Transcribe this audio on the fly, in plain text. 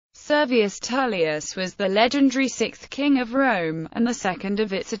Servius Tullius was the legendary sixth king of Rome, and the second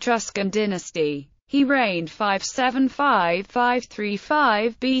of its Etruscan dynasty. He reigned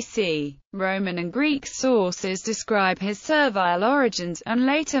 575–535 BC. Roman and Greek sources describe his servile origins, and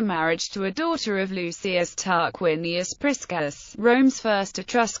later marriage to a daughter of Lucius Tarquinius Priscus, Rome's first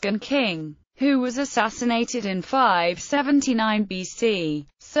Etruscan king, who was assassinated in 579 BC.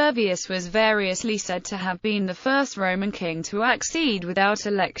 Servius was variously said to have been the first Roman king to accede without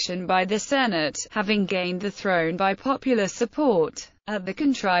election by the Senate, having gained the throne by popular support at the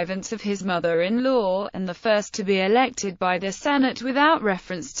contrivance of his mother-in-law, and the first to be elected by the Senate without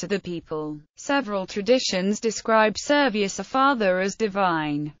reference to the people. Several traditions describe Servius a father as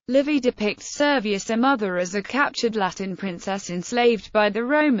divine. Livy depicts Servius a mother as a captured Latin princess enslaved by the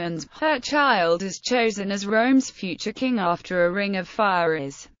Romans. Her child is chosen as Rome's future king after a ring of fire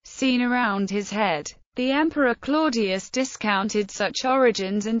is seen around his head. The Emperor Claudius discounted such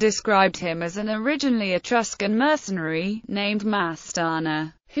origins and described him as an originally Etruscan mercenary, named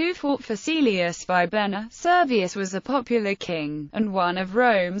Mastana, who fought for Caelius Vibenna. Servius was a popular king, and one of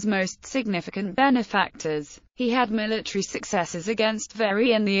Rome's most significant benefactors. He had military successes against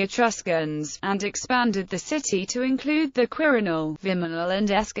Verri and the Etruscans, and expanded the city to include the Quirinal, Viminal and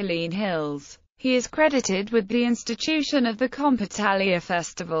Esquiline hills. He is credited with the institution of the Compitalia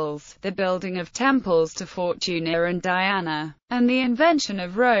festivals, the building of temples to Fortuna and Diana, and the invention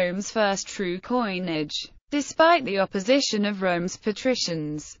of Rome's first true coinage. Despite the opposition of Rome's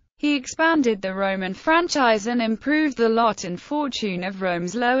patricians, he expanded the Roman franchise and improved the lot and fortune of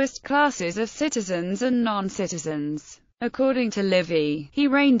Rome's lowest classes of citizens and non-citizens. According to Livy, he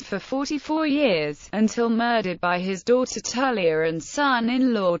reigned for 44 years, until murdered by his daughter Tullia and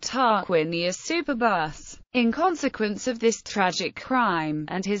son-in-law Tarquinius Superbus. In consequence of this tragic crime,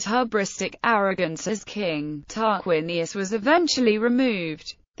 and his hubristic arrogance as king, Tarquinius was eventually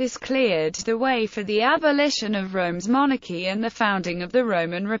removed. This cleared the way for the abolition of Rome's monarchy and the founding of the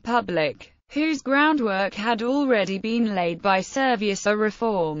Roman Republic, whose groundwork had already been laid by Servius'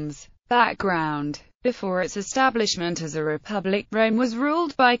 reforms. Background: before its establishment as a republic, Rome was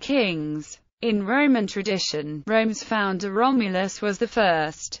ruled by kings. In Roman tradition, Rome's founder Romulus was the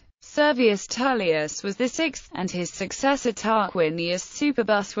first, Servius Tullius was the sixth, and his successor Tarquinius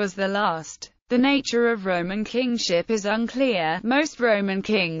Superbus was the last. The nature of Roman kingship is unclear. Most Roman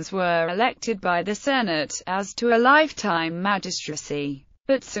kings were elected by the Senate, as to a lifetime magistracy,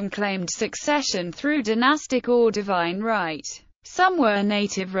 but some claimed succession through dynastic or divine right. Some were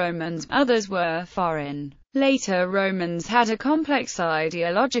native Romans, others were foreign. Later Romans had a complex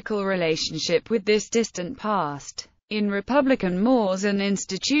ideological relationship with this distant past. In republican mores and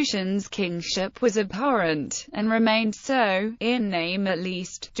institutions, kingship was abhorrent, and remained so, in name at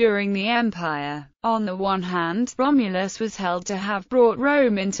least, during the empire. On the one hand, Romulus was held to have brought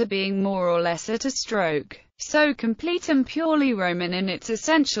Rome into being more or less at a stroke, so complete and purely Roman in its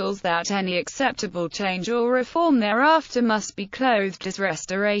essentials that any acceptable change or reform thereafter must be clothed as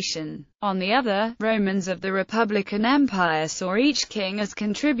restoration. On the other, Romans of the Republican Empire saw each king as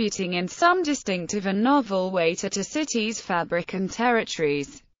contributing in some distinctive and novel way to a city's fabric and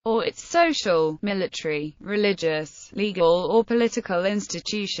territories, or its social, military, religious, legal or political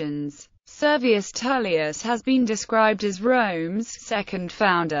institutions. Servius Tullius has been described as Rome's second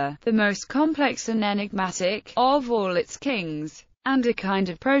founder, the most complex and enigmatic of all its kings, and a kind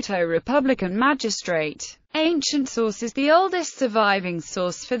of proto-republican magistrate. Ancient sources: the oldest surviving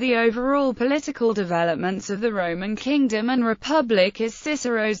source for the overall political developments of the Roman kingdom and republic is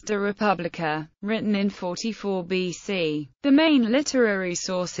Cicero's De Republica, written in 44 BC. The main literary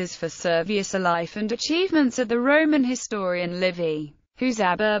sources for Servius' life and achievements are the Roman historian Livy, whose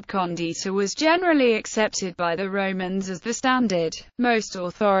Ab Condita was generally accepted by the Romans as the standard, most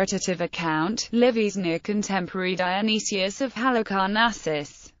authoritative account. Livy's near contemporary Dionysius of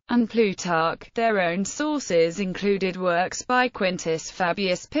Halicarnassus and Plutarch. Their own sources included works by Quintus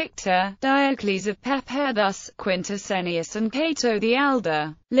Fabius Pictor, Diocles of Pepe, thus Quintus Ennius and Cato the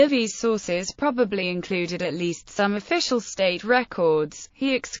Elder. Livy's sources probably included at least some official state records.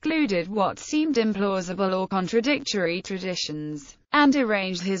 He excluded what seemed implausible or contradictory traditions, and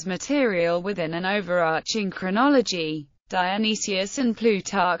arranged his material within an overarching chronology. Dionysius and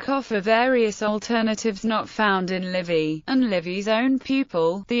Plutarch offer various alternatives not found in Livy, and Livy's own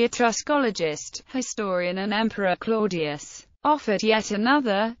pupil, the Etruscologist, historian and Emperor Claudius, offered yet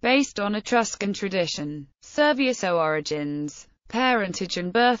another, based on Etruscan tradition. Servius' origins, parentage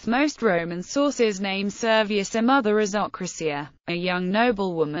and birth. Most Roman sources name Servius a mother as Ocratia, a young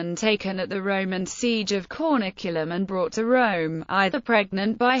noblewoman taken at the Roman siege of Corniculum and brought to Rome, either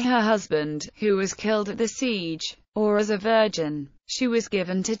pregnant by her husband, who was killed at the siege, or as a virgin. She was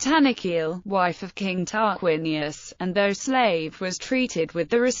given to Tanaquil, wife of King Tarquinius, and though slave, was treated with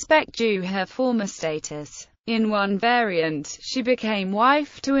the respect due her former status. In one variant, she became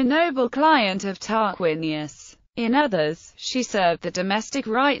wife to a noble client of Tarquinius. In others, she served the domestic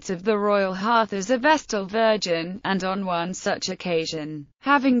rites of the royal hearth as a Vestal Virgin, and on one such occasion,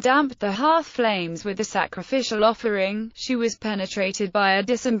 having damped the hearth flames with a sacrificial offering, she was penetrated by a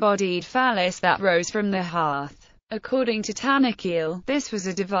disembodied phallus that rose from the hearth. According to Tanaquil, this was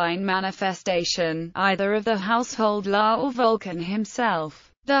a divine manifestation, either of the household La or Vulcan himself.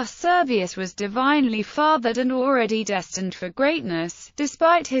 Thus Servius was divinely fathered and already destined for greatness,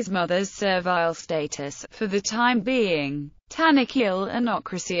 despite his mother's servile status. For the time being, Tanaquil and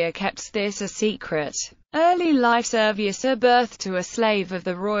Ocracia kept this a secret. Early life. Servius, a birth to a slave of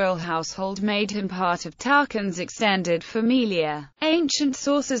the royal household, made him part of Tarquin's extended familia. Ancient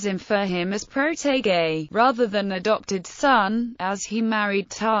sources infer him as protege, rather than adopted son, as he married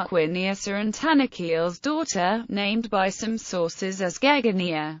Tarquinius and Tanaquil's daughter, named by some sources as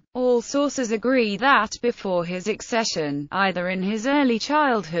Gegania. All sources agree that, before his accession, either in his early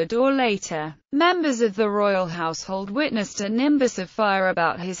childhood or later, members of the royal household witnessed a nimbus of fire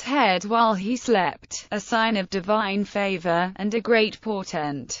about his head while he slept, a sign of divine favor, and a great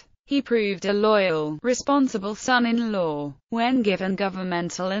portent. He proved a loyal, responsible son-in-law. When given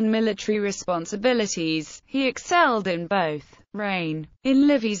governmental and military responsibilities, he excelled in both. Reign. In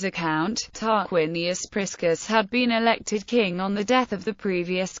Livy's account, Tarquinius Priscus had been elected king on the death of the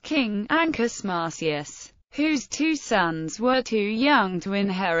previous king, Ancus Marcius, whose two sons were too young to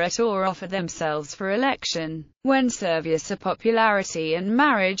inherit or offer themselves for election. When Servius' popularity and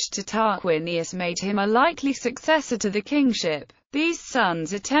marriage to Tarquinius made him a likely successor to the kingship, these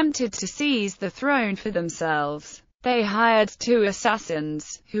sons attempted to seize the throne for themselves. They hired 2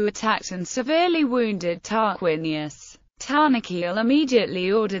 assassins, who attacked and severely wounded Tarquinius. Tanaquil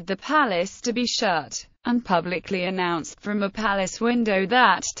immediately ordered the palace to be shut, and publicly announced from a palace window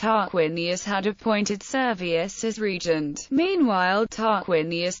that Tarquinius had appointed Servius as regent. Meanwhile,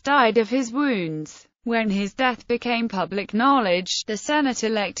 Tarquinius died of his wounds. When his death became public knowledge, the Senate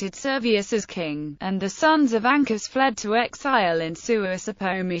elected Servius as king, and the sons of Ancus fled to exile in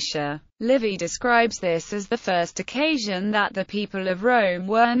Suessapomitia. Livy describes this as the first occasion that the people of Rome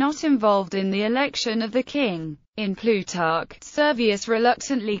were not involved in the election of the king. In Plutarch, Servius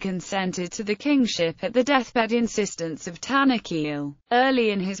reluctantly consented to the kingship at the deathbed insistence of Tanaquil.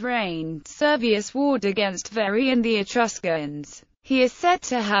 Early in his reign, Servius warred against Verri and the Etruscans. He is said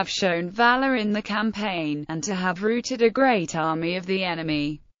to have shown valor in the campaign, and to have routed a great army of the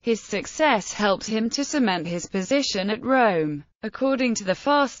enemy. His success helped him to cement his position at Rome. According to the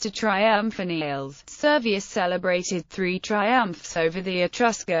Fasta Triumphanales, Servius celebrated 3 triumphs over the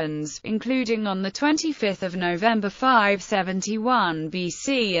Etruscans, including on the 25th of November 571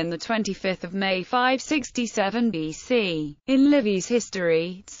 BC and the 25th of May 567 BC. In Livy's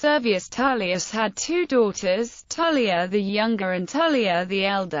history, Servius Tullius had 2 daughters, Tullia the younger and Tullia the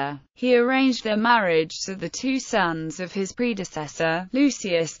elder. He arranged their marriage to the 2 sons of his predecessor,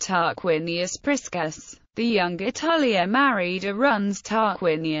 Lucius Tarquinius Priscus. The younger Tullia married Aruns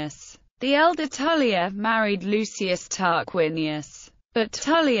Tarquinius. The elder Tullia married Lucius Tarquinius. But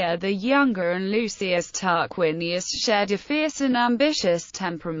Tullia the younger and Lucius Tarquinius shared a fierce and ambitious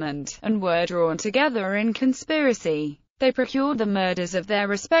temperament, and were drawn together in conspiracy. They procured the murders of their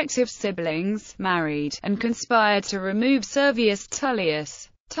respective siblings, married, and conspired to remove Servius Tullius.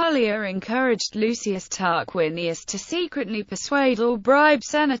 Tullia encouraged Lucius Tarquinius to secretly persuade or bribe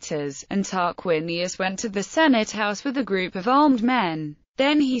senators, and Tarquinius went to the Senate house with a group of armed men.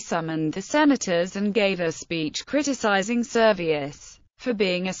 Then he summoned the senators and gave a speech criticizing Servius for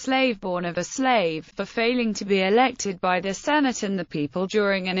being a slave born of a slave, for failing to be elected by the Senate and the people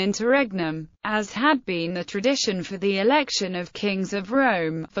during an interregnum, as had been the tradition for the election of kings of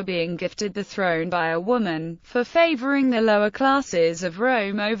Rome, for being gifted the throne by a woman, for favoring the lower classes of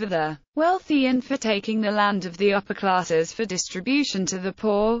Rome over the wealthy, and for taking the land of the upper classes for distribution to the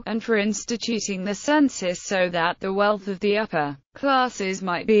poor, and for instituting the census so that the wealth of the upper classes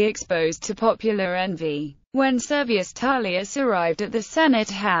might be exposed to popular envy. When Servius Tullius arrived at the Senate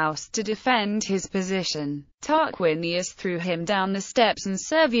house to defend his position, Tarquinius threw him down the steps and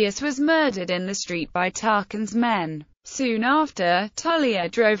Servius was murdered in the street by Tarquin's men. Soon after, Tullia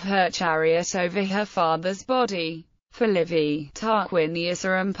drove her chariot over her father's body. For Livy, Tarquinius'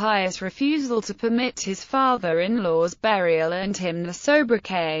 impious refusal to permit his father-in-law's burial earned him the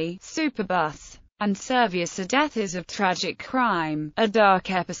sobriquet, Superbus. And Servius' death is of tragic crime, a dark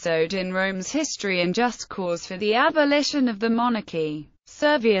episode in Rome's history and just cause for the abolition of the monarchy.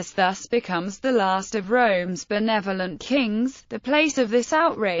 Servius thus becomes the last of Rome's benevolent kings. The place of this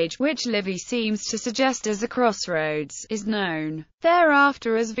outrage, which Livy seems to suggest as a crossroads, is known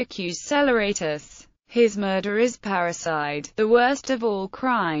thereafter as Vicus Celeratus. His murder is parricide, the worst of all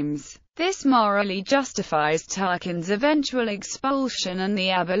crimes. This morally justifies Tarquin's eventual expulsion and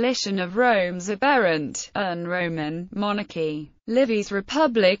the abolition of Rome's aberrant, un-Roman, monarchy. Livy's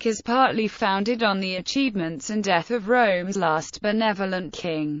Republic is partly founded on the achievements and death of Rome's last benevolent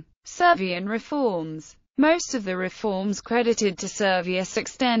king. Servian reforms. Most of the reforms credited to Servius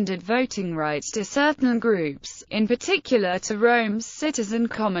extended voting rights to certain groups, in particular to Rome's citizen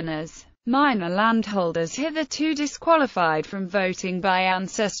commoners. Minor landholders hitherto disqualified from voting by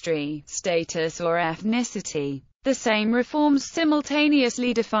ancestry, status or ethnicity. The same reforms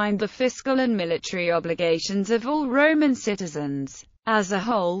simultaneously defined the fiscal and military obligations of all Roman citizens. As a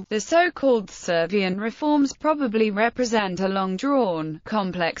whole, the so-called Servian reforms probably represent a long-drawn,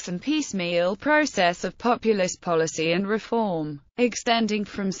 complex and piecemeal process of populist policy and reform, extending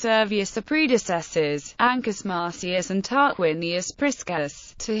from Servius' predecessors, Ancus Marcius and Tarquinius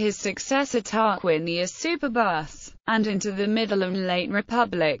Priscus, to his successor Tarquinius Superbus, and into the Middle and Late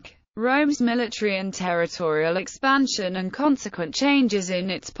Republic. Rome's military and territorial expansion and consequent changes in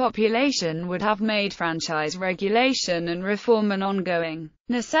its population would have made franchise regulation and reform an ongoing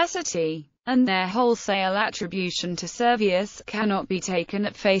necessity, and their wholesale attribution to Servius cannot be taken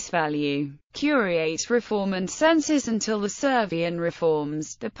at face value. Curiate reform and census. Until the Servian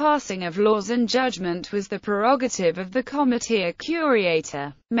reforms, the passing of laws and judgment was the prerogative of the comitia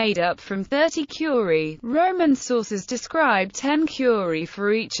curiata, made up from 30 curiae. Roman sources describe 10 curiae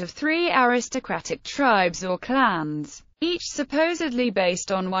for each of 3 aristocratic tribes or clans, each supposedly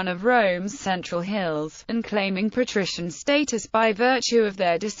based on one of Rome's central hills, and claiming patrician status by virtue of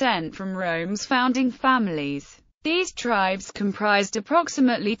their descent from Rome's founding families. These tribes comprised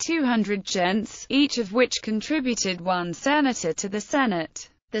approximately 200 gentes, each of which contributed 1 senator to the Senate.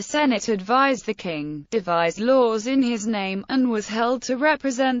 The Senate advised the king, devised laws in his name, and was held to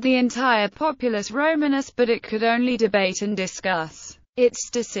represent the entire populus Romanus, but it could only debate and discuss.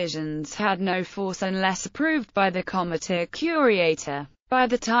 Its decisions had no force unless approved by the comitia curiata. By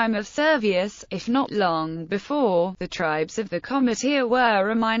the time of Servius, if not long before, the tribes of the comitia were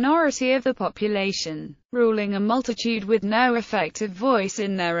a minority of the population, ruling a multitude with no effective voice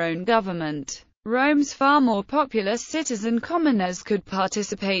in their own government. Rome's far more populous citizen commoners could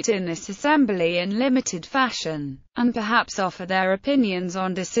participate in this assembly in limited fashion, and perhaps offer their opinions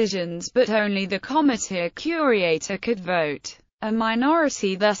on decisions, but only the comitia curiata could vote. A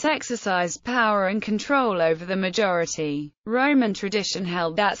minority thus exercised power and control over the majority. Roman tradition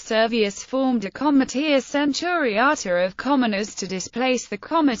held that Servius formed a comitia centuriata of commoners to displace the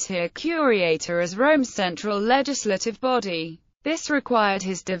comitia curiata as Rome's central legislative body. This required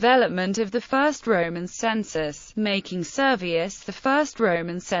his development of the first Roman census, making Servius the first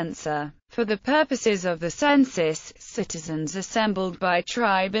Roman censor. For the purposes of the census, citizens assembled by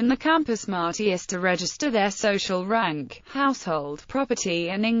tribe in the Campus Martius to register their social rank, household, property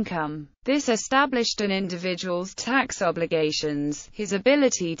and income. This established an individual's tax obligations, his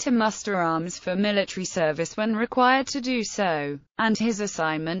ability to muster arms for military service when required to do so, and his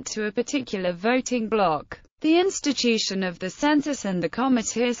assignment to a particular voting bloc. The institution of the census and the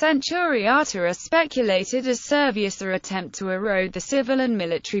comitia centuriata are speculated as Servius' attempt to erode the civil and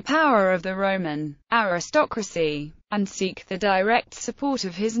military power of the Roman aristocracy, and seek the direct support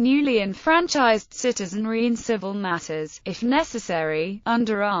of his newly enfranchised citizenry in civil matters, if necessary,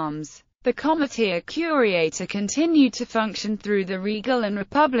 under arms. The comitia curiata continued to function through the regal and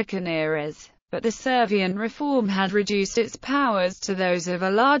republican eras, but the Servian reform had reduced its powers to those of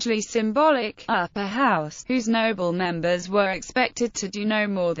a largely symbolic upper house, whose noble members were expected to do no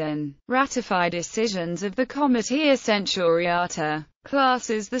more than ratify decisions of the comitia centuriata.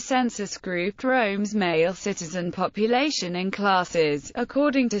 Classes. The census grouped Rome's male citizen population in classes,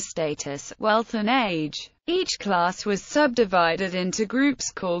 according to status, wealth and age. Each class was subdivided into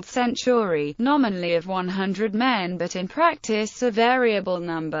groups called centuri, nominally of 100 men but in practice a variable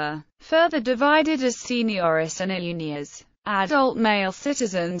number, further divided as seniores and juniores. Adult male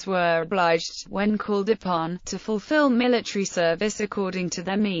citizens were obliged, when called upon, to fulfill military service according to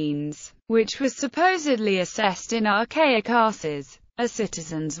their means, which was supposedly assessed in archaic asses. A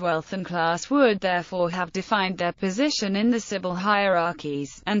citizen's wealth and class would therefore have defined their position in the civil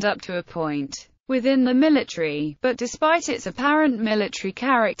hierarchies, and up to a point, within the military, but despite its apparent military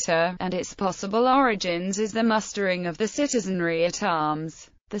character, and its possible origins as the mustering of the citizenry at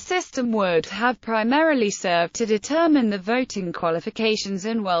arms, the system would have primarily served to determine the voting qualifications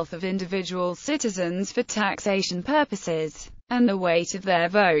and wealth of individual citizens for taxation purposes. and the weight of their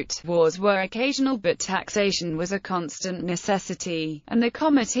vote. Wars were occasional, but taxation was a constant necessity, and the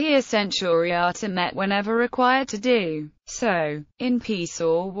Comitia Centuriata met whenever required to do so, in peace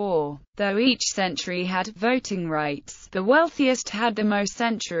or war. Though each century had voting rights, the wealthiest had the most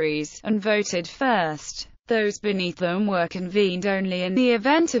centuries, and voted first. Those beneath them were convened only in the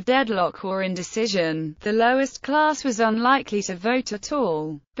event of deadlock or indecision. The lowest class was unlikely to vote at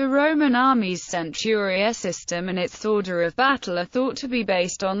all. The Roman army's centuria system and its order of battle are thought to be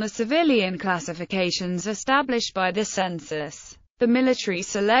based on the civilian classifications established by the census. The military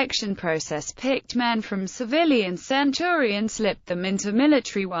selection process picked men from civilian centurions, slipped them into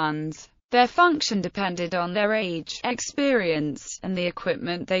military ones. Their function depended on their age, experience, and the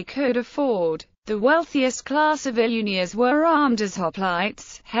equipment they could afford. The wealthiest class of illumiers were armed as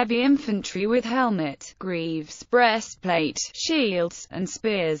hoplites, heavy infantry with helmet, greaves, breastplate, shields, and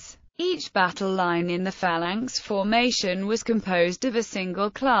spears. Each battle line in the phalanx formation was composed of a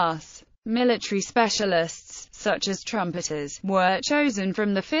single class. Military specialists, such as trumpeters, were chosen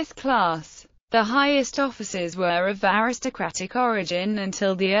from the fifth class. The highest offices were of aristocratic origin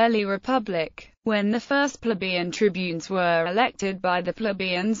until the early Republic, when the first plebeian tribunes were elected by the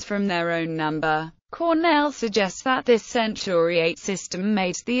plebeians from their own number. Cornell suggests that this centuriate system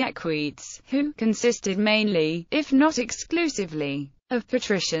made the equites, who consisted mainly, if not exclusively, of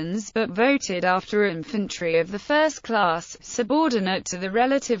patricians, but voted after infantry of the first class, subordinate to the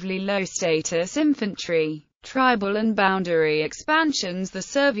relatively low-status infantry. Tribal and boundary expansions. The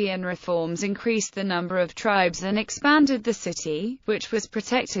Servian reforms increased the number of tribes and expanded the city, which was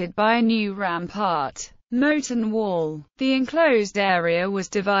protected by a new rampart, moat and wall. The enclosed area was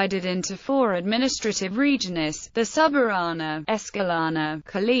divided into 4 administrative regions: the Suburana, Escalana,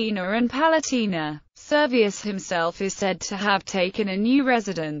 Collina and Palatina. Servius himself is said to have taken a new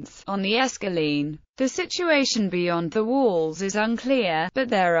residence on the Escaline. The situation beyond the walls is unclear, but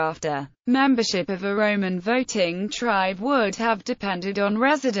thereafter, membership of a Roman voting tribe would have depended on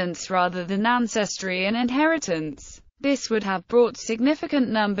residence rather than ancestry and inheritance. This would have brought significant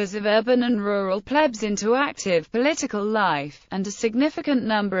numbers of urban and rural plebs into active political life, and a significant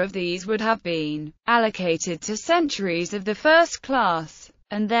number of these would have been allocated to centuries of the first class,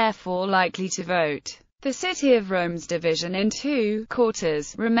 and therefore likely to vote. The city of Rome's division in 2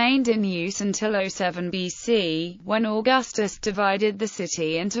 quarters remained in use until 07 BC, when Augustus divided the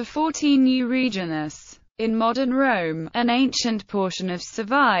city into 14 new regiones. In modern Rome, an ancient portion of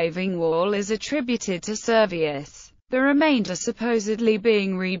surviving wall is attributed to Servius, the remainder supposedly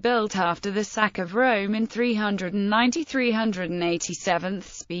being rebuilt after the sack of Rome in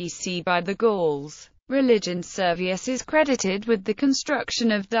 390–387 BC by the Gauls. Religion. Servius is credited with the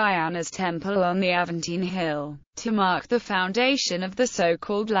construction of Diana's temple on the Aventine Hill, to mark the foundation of the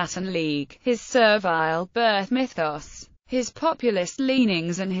so-called Latin League. His servile birth mythos, his populist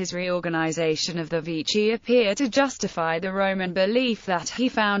leanings and his reorganization of the Vici appear to justify the Roman belief that he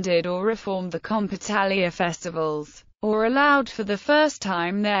founded or reformed the Compitalia festivals, or allowed for the first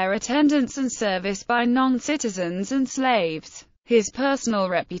time their attendance and service by non-citizens and slaves. His personal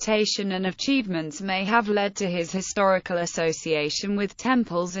reputation and achievements may have led to his historical association with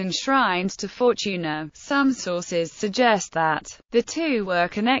temples and shrines to Fortuna. Some sources suggest that the two were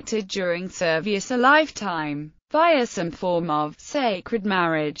connected during Servius' lifetime, via some form of sacred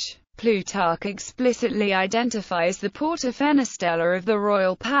marriage. Plutarch explicitly identifies the Porta Fenestella of the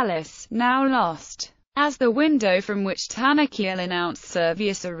royal palace, now lost, as the window from which Tanaciel announced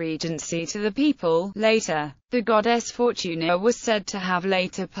Servius a regency to the people. Later, the goddess Fortuna was said to have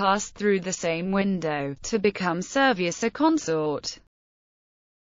later passed through the same window, to become Servius a consort.